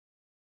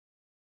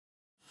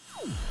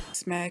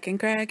Smacking,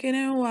 cracking,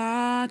 and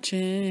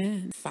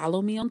watching.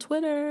 Follow me on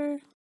Twitter.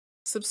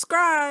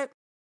 Subscribe.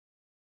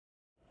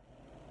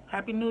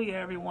 Happy New Year,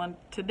 everyone.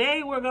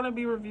 Today we're going to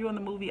be reviewing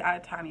the movie I,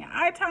 Tonya.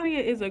 I,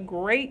 Tonya is a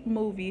great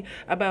movie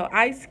about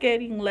ice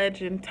skating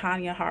legend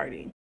Tonya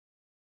Harding.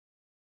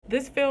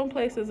 This film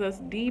places us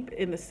deep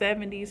in the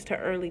 70s to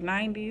early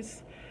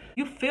 90s.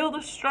 You feel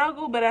the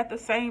struggle, but at the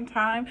same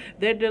time,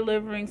 they're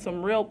delivering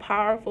some real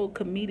powerful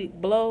comedic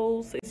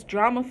blows. It's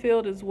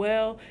drama-filled as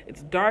well.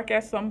 It's dark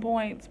at some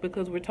points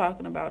because we're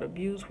talking about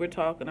abuse. We're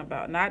talking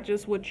about not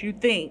just what you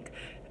think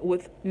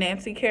with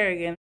Nancy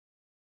Kerrigan.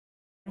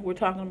 We're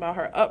talking about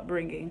her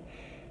upbringing.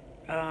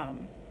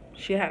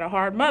 She had a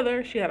hard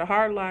mother. She had a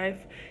hard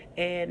life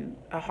and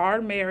a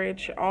hard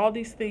marriage. All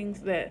these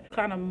things that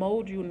kind of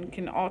mold you and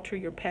can alter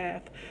your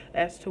path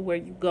as to where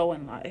you go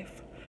in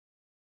life.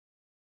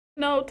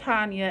 Know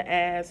Tonya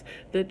as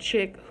the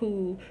chick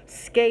who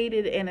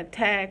skated and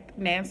attacked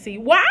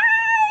Nancy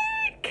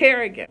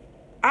Kerrigan.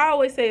 I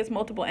always say it's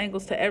multiple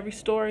angles to every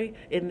story.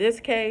 In this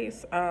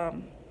case,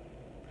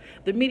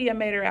 the media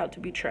made her out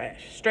to be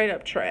trash, straight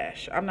up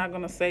trash. I'm not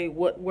going to say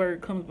what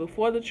word comes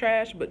before the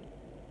trash, but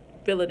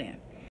fill it in.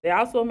 They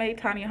also made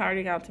Tonya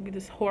Harding out to be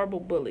this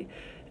horrible bully.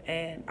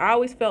 And I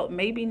always felt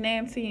maybe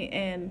Nancy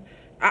and,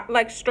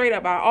 straight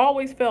up, I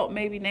always felt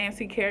maybe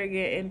Nancy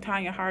Kerrigan and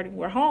Tonya Harding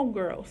were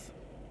homegirls.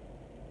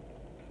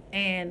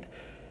 And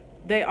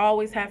they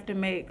always have to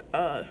make,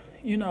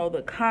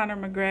 the Conor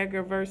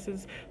McGregor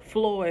versus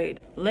Floyd,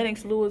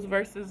 Lennox Lewis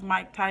versus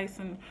Mike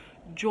Tyson,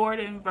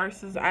 Jordan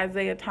versus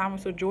Isaiah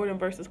Thomas, or Jordan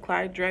versus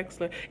Clyde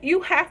Drexler.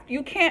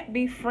 You can't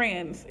be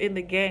friends in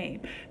the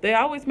game. They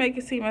always make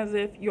it seem as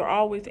if you're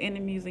always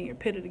enemies and you're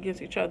pitted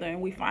against each other.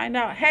 And we find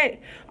out, hey,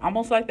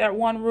 almost like that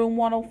one Room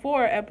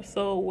 104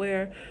 episode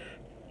where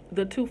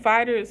the two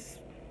fighters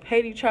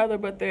hate each other,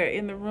 but they're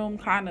in the room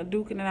kind of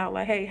duking it out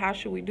like, hey, how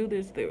should we do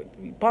this? They're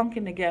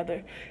bunking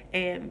together.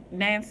 And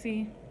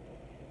Nancy,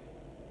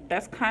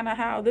 that's kind of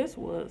how this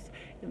was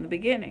in the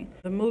beginning.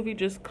 The movie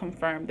just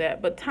confirmed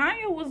that. But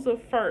Tonya was the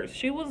first.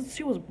 She was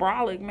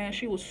brolic, man.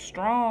 She was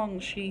strong.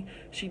 She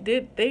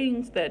did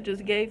things that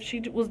she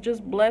was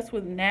just blessed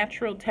with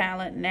natural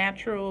talent,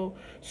 natural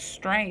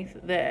strength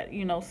that,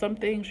 some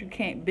things you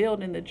can't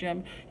build in the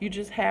gym. You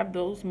just have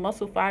those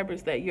muscle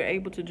fibers that you're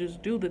able to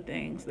just do the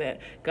things that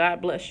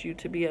God blessed you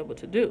to be able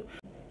to do.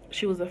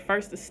 She was the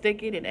first to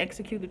stick it and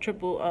execute the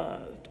triple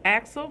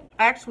axel.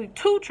 Actually,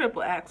 2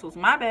 triple axels,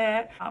 my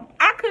bad.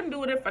 I couldn't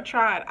do it if I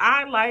tried.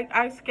 I like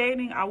ice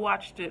skating. I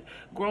watched it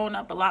growing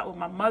up a lot with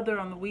my mother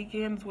on the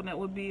weekends when it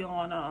would be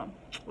on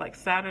like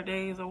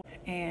Saturdays.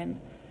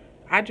 And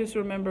I just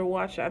remember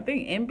watching, I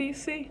think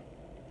NBC.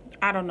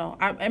 I don't know.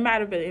 It might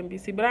have been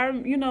NBC.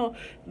 But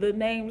the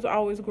names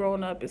always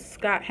growing up is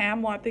Scott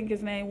Hamill, I think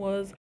his name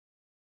was.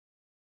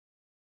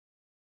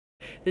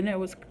 Then there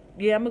was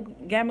Christy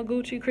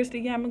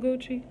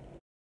Yamaguchi.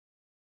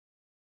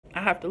 I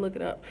have to look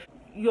it up.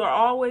 You're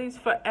always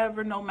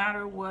forever, no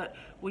matter what,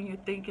 when you're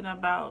thinking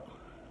about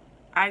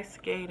ice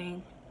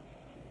skating,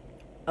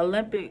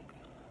 Olympic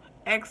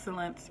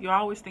excellence, you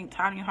always think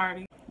Tonya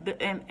Harding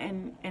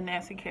and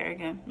Nancy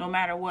Kerrigan. No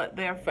matter what,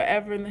 they're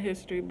forever in the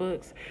history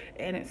books.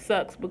 And it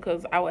sucks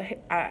because I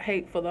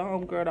hate for the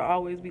homegirl to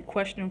always be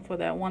questioned for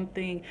that one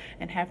thing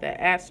and have that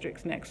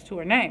asterisk next to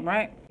her name,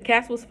 right? The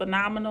cast was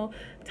phenomenal.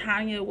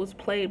 Tonya was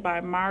played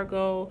by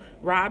Margot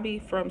Robbie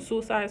from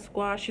Suicide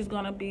Squad. She's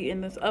gonna be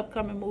in this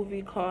upcoming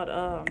movie called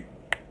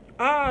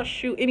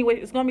anyway,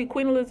 it's gonna be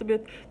Queen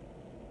Elizabeth,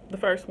 the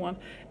first one,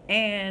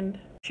 and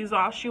she was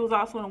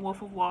also in The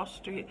Wolf of Wall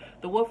Street.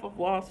 The Wolf of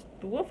Wall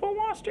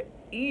Street?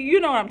 You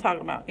know what I'm talking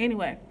about.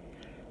 Anyway,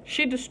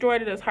 she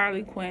destroyed it as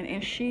Harley Quinn,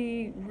 and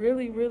she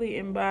really, really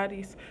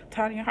embodies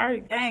Tonya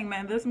Harding. Dang,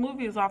 man, this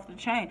movie is off the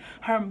chain.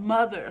 Her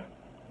mother,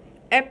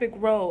 epic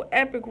role.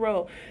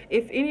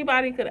 If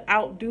anybody could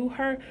outdo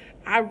her,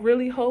 I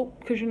really hope,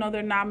 because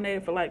they're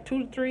nominated for like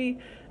 2 to 3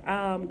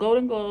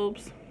 Golden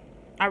Globes.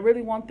 I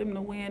really want them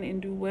to win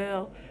and do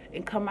well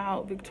and come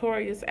out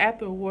victorious at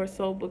the award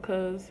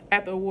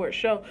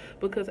show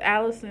because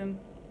Allison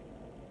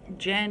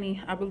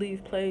Janney, I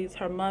believe, plays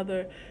her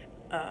mother.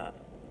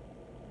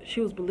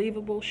 She was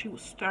believable. She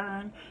was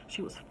stern.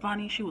 She was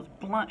funny. She was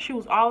blunt. She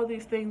was all of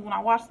these things. When I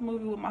watched the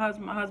movie with my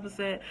husband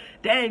said,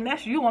 dang,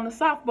 that's you on the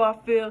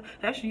softball field.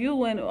 That's you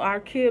when our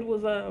kid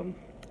was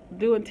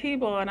doing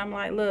T-ball. And I'm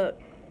like, look,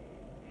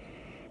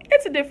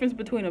 it's a difference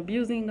between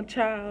abusing a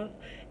child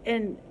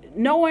and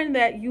knowing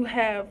that you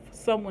have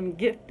someone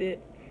gifted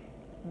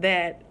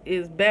that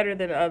is better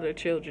than other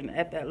children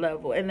at that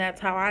level. And that's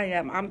how I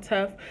am. I'm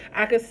tough.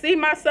 I could see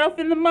myself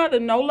in the mother,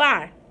 no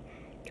lie.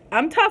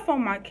 I'm tough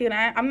on my kid.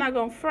 I'm not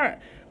going to front,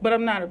 but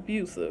I'm not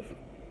abusive.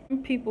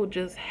 People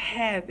just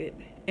have it.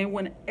 And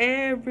when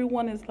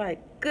everyone is like,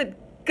 good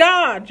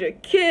God, your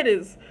kid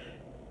is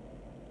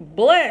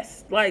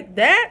blessed like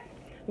that,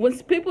 when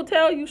people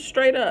tell you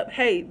straight up,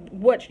 hey,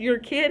 what your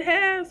kid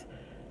has,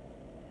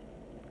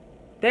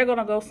 they're going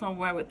to go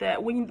somewhere with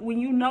that. When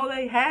you know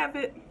they have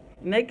it,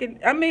 And they can,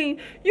 I mean,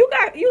 you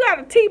got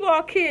a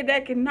T-ball kid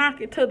that can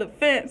knock it to the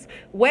fence,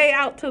 way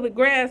out to the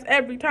grass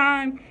every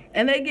time,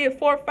 and they get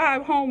 4 or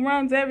 5 home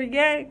runs every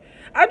game.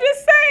 I'm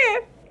just saying,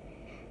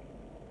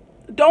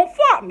 don't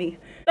fault me.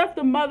 Stuff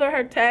to mother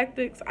her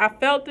tactics. I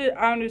felt it,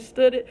 I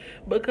understood it,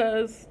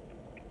 because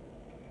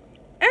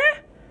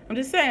I'm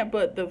just saying,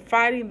 but the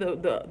fighting,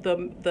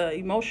 the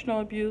emotional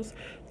abuse,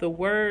 the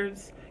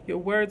words, your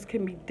words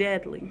can be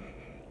deadly.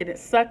 And it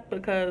sucked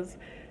because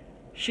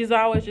she's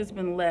always just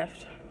been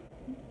left.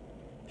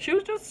 She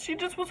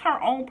just was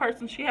her own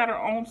person. She had her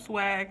own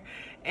swag,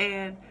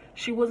 and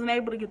she wasn't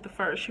able to get the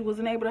first. She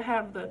wasn't able to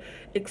have the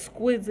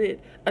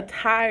exquisite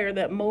attire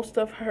that most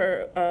of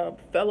her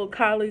fellow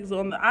colleagues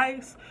on the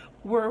ice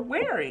were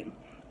wearing.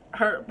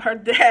 Her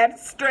dad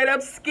straight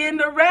up skinned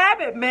a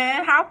rabbit,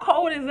 man. How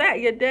cold is that?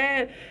 Your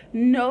dad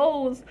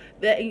knows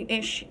that,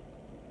 and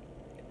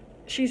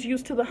she's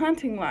used to the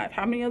hunting life.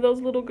 How many of those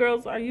little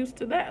girls are used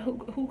to that?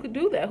 Who could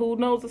do that? Who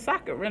knows a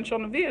socket wrench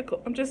on a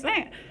vehicle? I'm just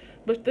saying.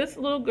 But this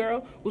little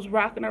girl was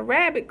rocking a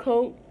rabbit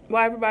coat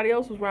while everybody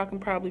else was rocking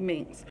probably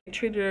minks. They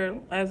treated her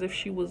as if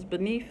she was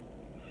beneath,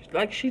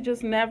 like she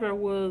just never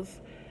was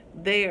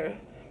there.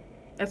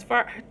 As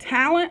far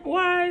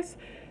talent-wise,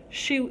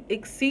 she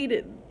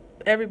exceeded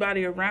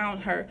everybody around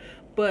her.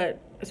 But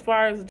as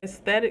far as the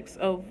aesthetics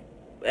of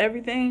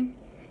everything,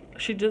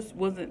 she just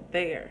wasn't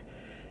there.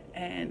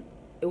 And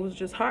it was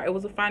just hard. It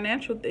was a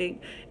financial thing,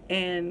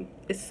 and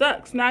it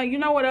sucks. Now, you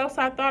know what else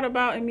I thought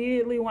about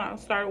immediately when I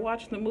started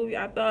watching the movie?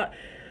 I thought,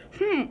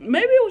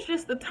 maybe it was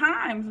just the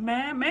times,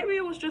 man. Maybe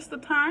it was just the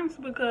times,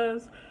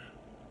 because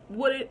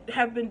would it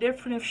have been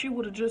different if she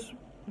would have just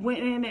went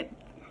in it,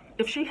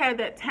 if she had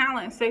that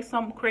talent, say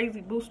some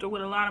crazy booster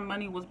with a lot of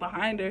money was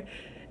behind her,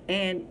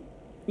 and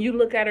you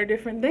look at her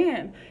different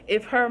then.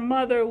 If her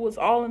mother was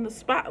all in the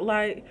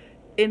spotlight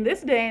in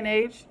this day and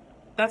age,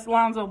 that's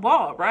Lonzo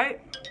Ball,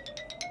 right?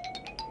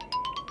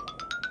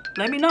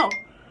 Let me know.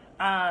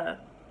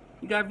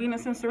 You got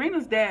Venus and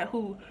Serena's dad,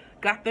 who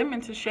got them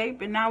into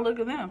shape, and now look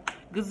at them.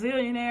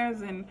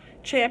 Gazillionaires and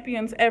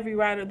champions every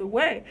right of the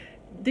way.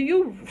 Do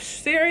you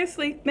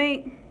seriously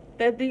think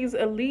that these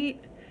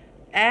elite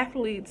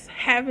athletes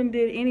haven't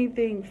did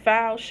anything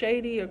foul,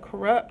 shady, or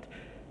corrupt?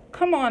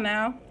 Come on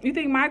now. You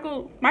think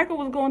Michael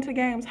was going to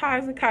games high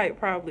as a kite,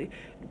 probably,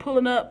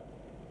 pulling up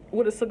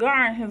with a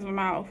cigar in his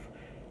mouth?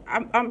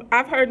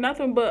 I've heard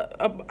nothing but,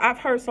 I've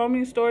heard so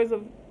many stories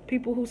of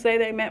people who say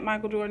they met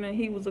Michael Jordan and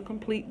he was a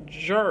complete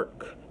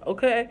jerk,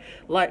 okay?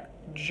 Like,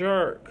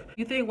 jerk.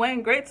 You think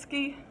Wayne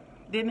Gretzky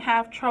didn't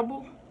have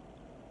trouble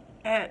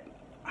at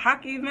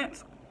hockey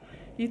events?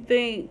 You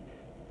think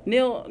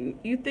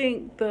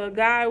the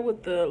guy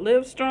with the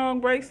Live Strong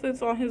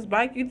bracelets on his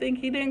bike, you think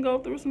he didn't go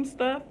through some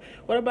stuff?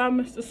 What about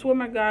Mr.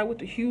 Swimmer guy with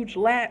the huge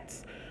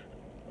lats?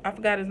 I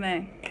forgot his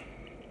name.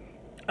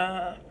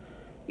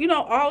 You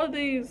know, all of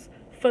these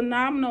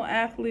phenomenal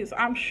athletes,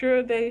 I'm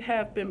sure they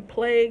have been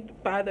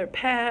plagued by their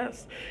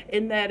past,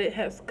 in that it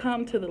has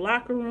come to the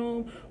locker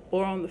room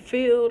or on the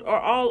field or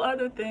all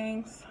other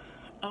things.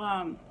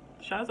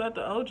 Shouts out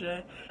to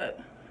OJ.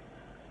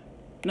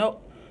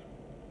 Nope.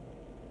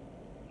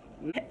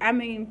 I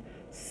mean,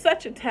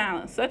 such a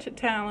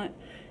talent,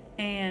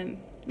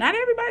 and not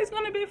everybody's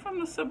going to be from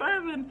the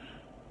suburban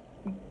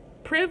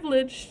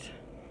privileged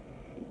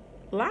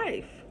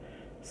life.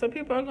 Some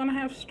people are going to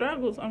have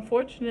struggles,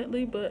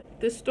 unfortunately, but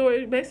this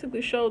story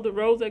basically showed the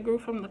rose that grew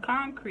from the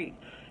concrete,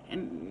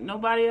 and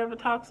nobody ever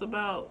talks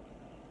about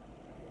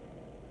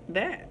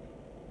that.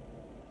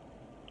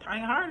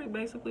 Tonya Harding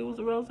basically was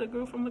the rose that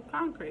grew from the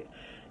concrete,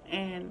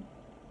 and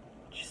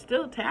she's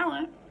still a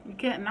talent. You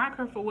can't knock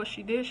her for what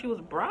she did. She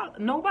was brought.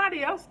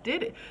 Nobody else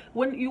did it.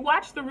 When you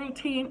watch the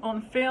routine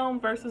on film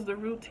versus the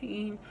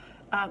routine,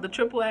 the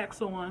triple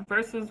axel one,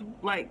 versus,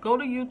 like, go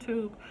to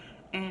YouTube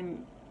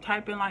and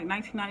type in like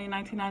 1990,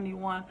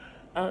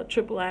 1991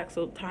 triple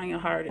axel Tonya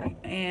Harding,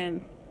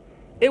 and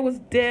it was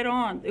dead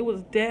on. It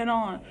was dead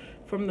on,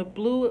 from the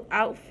blue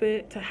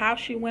outfit to how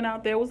she went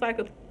out there. It was like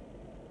a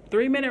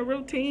 3-minute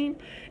routine,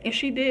 and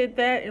she did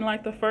that in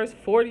like the first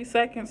 40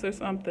 seconds or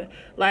something.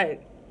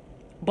 Like,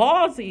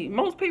 ballsy.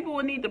 Most people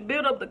would need to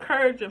build up the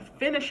courage and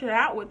finish it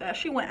out with that.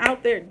 She went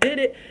out there, did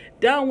it,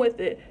 done with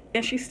it,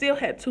 and she still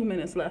had 2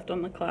 minutes left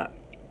on the clock.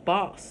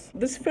 Boss.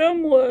 This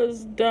film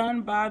was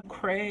done by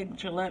Craig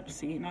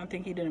Gillespie, and I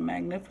think he did a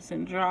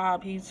magnificent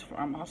job. He's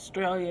from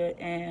Australia,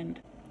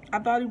 and I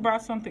thought he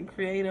brought something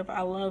creative.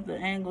 I love the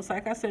angles.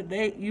 Like I said,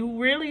 you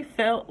really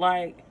felt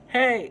like,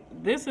 hey,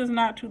 this is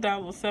not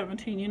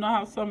 2017. You know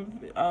how some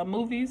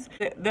movies,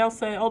 they'll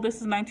say, oh, this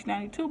is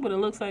 1992, but it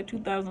looks like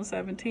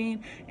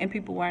 2017, and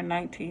people wearing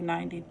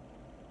 1990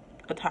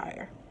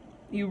 attire.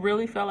 You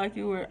really felt like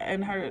you were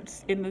in the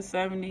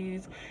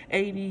 70s,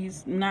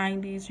 80s,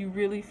 90s. You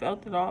really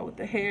felt it all with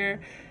the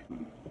hair,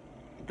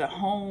 the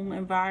home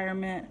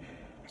environment,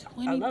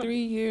 I love 23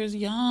 years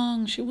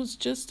young. She was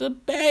just a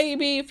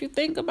baby, if you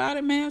think about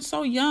it, man.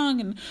 So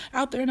young and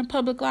out there in the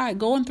public light,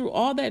 going through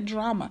all that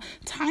drama.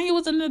 Tonya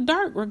was in the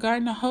dark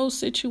regarding the whole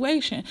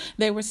situation.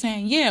 They were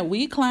saying, yeah,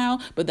 we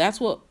clown, but that's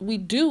what we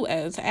do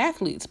as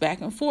athletes,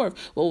 back and forth.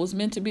 What was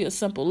meant to be a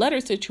simple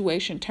letter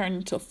situation turned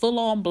into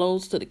full-on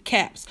blows to the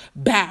caps.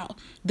 Bow.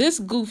 This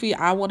goofy,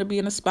 I want to be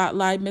in the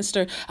spotlight,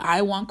 Mr.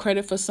 I want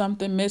credit for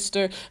something,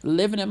 Mr.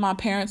 Living in my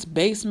parents'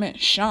 basement,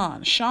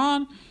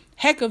 Sean,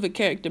 heck of a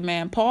character,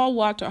 man. Paul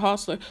Walter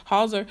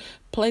Hauser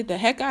played the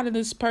heck out of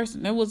this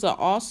person. It was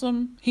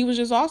he was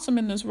just awesome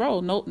in this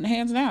role. No,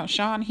 hands down.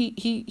 Sean,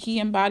 he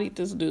embodied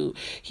this dude.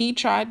 He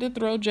tried to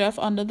throw Jeff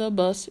under the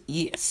bus.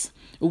 Yes.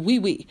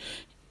 Oui.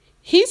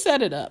 He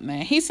set it up,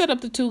 man. He set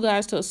up the two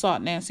guys to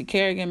assault Nancy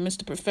Kerrigan,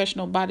 Mr.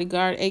 Professional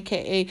Bodyguard,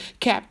 a.k.a.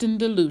 Captain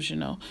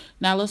Delusional.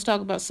 Now let's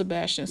talk about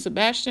Sebastian.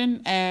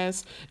 Sebastian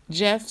as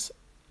Jeff's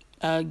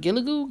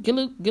Gilligan,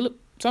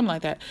 something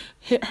like that.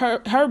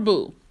 Her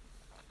boo.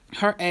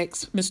 Her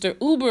ex, Mr.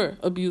 Uber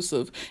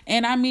abusive.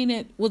 And I mean,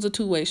 it was a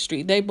two-way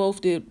street. They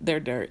both did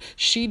their dirt.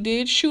 She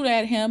did shoot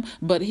at him,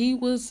 but he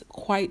was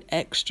quite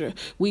extra.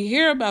 We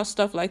hear about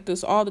stuff like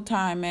this all the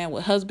time, man,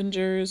 with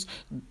husbanders,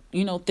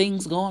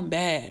 things going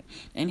bad.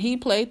 And he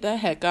played the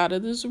heck out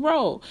of this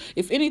role.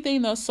 If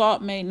anything, the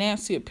assault made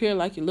Nancy appear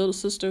like your little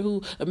sister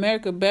who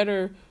America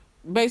better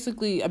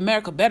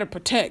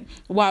protect,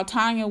 while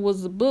Tonya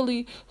was the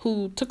bully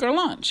who took her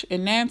lunch.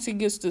 And Nancy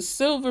gets the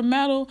silver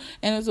medal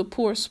and is a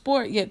poor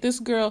sport, yet this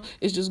girl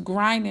is just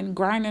grinding,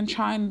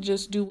 trying to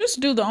just do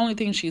the only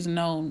thing she's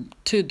known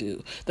to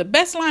do. The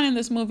best line in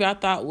this movie, I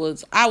thought,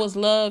 was, I was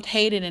loved,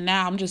 hated, and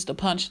now I'm just a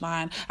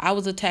punchline. I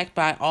was attacked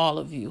by all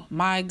of you.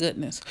 My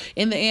goodness.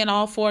 In the end,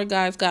 all four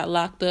guys got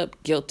locked up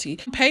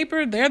guilty. On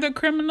paper, they're the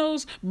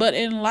criminals, but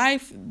in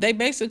life, they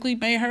basically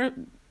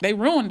they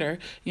ruined her.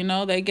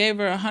 They gave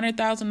her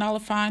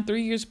 $100,000 fine,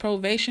 3 years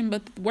probation.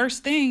 But the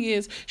worst thing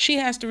is she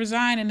has to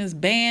resign and is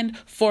banned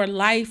for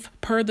life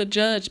per the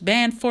judge.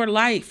 Banned for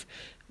life.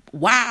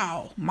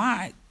 Wow.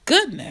 My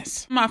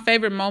goodness. My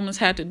favorite moments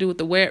had to do with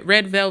the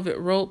red velvet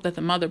rope that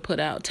the mother put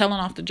out, telling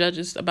off the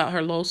judges about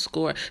her low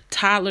score.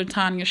 Toddler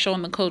Tonya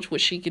showing the coach what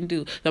she can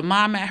do. The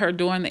mom at her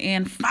door in the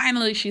end.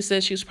 Finally, she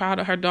says she's proud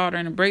of her daughter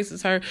and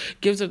embraces her,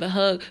 gives her the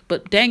hug.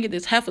 But dang it,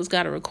 this heifer's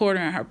got a recorder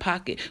in her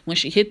pocket. When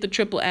she hit the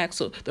triple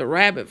axel, the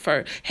rabbit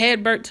fur,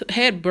 headbutt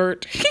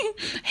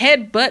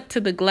to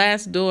the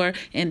glass door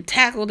and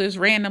tackle this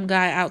random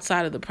guy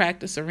outside of the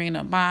practice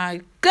arena.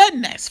 My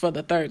goodness, for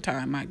the third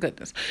time. My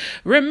goodness.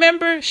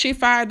 Remember, she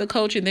fired the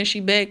coach and then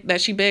she begged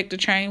to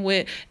train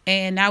with,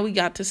 and now we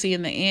got to see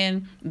in the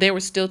end they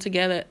were still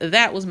together.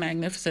 That was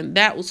magnificent.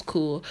 That was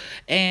cool.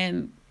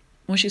 And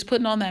when she's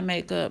putting on that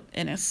makeup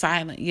and it's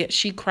silent, yet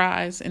she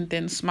cries and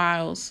then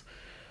smiles.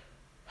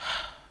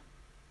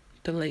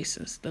 The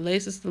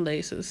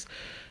laces.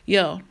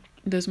 Yo,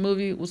 this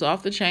movie was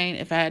off the chain.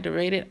 If I had to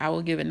rate it, I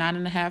would give it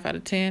 9.5 out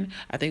of 10.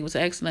 I think it was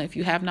excellent. If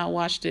you have not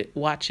watched it,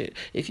 watch it.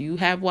 If you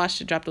have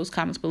watched it, drop those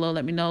comments below.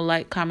 Let me know.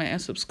 Like, comment,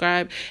 and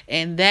subscribe.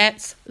 And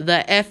that's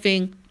the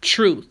effing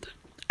truth.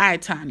 All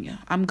right, Tonya,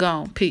 I'm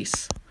gone.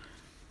 Peace.